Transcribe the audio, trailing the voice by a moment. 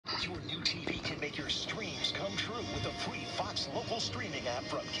Your new TV can make your streams come true with the free Fox local streaming app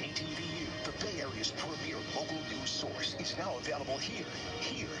from KTVU. The Bay Area's premier local news source is now available here,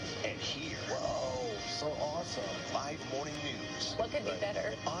 and here. Whoa, so awesome. Live morning news. What could be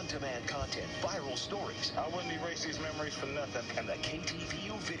better? On-demand content, viral stories. I wouldn't erase these memories for nothing. And the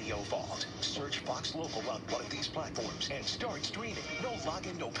KTVU Video Vault. Search Fox Local on one of these platforms and start streaming. No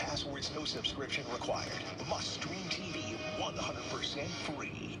login, no passwords, no subscription required. Must stream TV 100%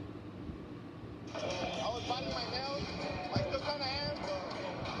 free. I was biting my nails. I still kind of am,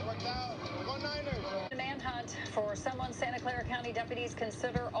 but it worked out. Go Niners! A manhunt for someone Santa Clara County deputies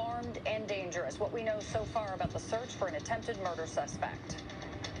consider armed and dangerous. What we know so far about the search for an attempted murder suspect.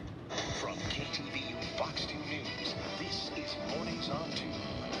 From KTVU Fox 2 News, this is Mornings on 2.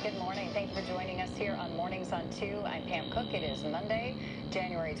 Good morning. Thank you for joining us here on Mornings on 2. I'm Pam Cook. It is Monday,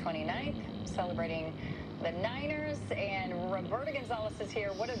 January 29th, celebrating the Niners, and Roberta Gonzalez is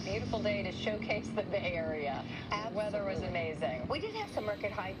here. What a beautiful day to showcase the Bay Area. The weather was amazing. We did have some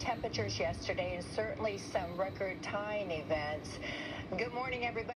record high temperatures yesterday and certainly some record tying events. Good morning, everybody.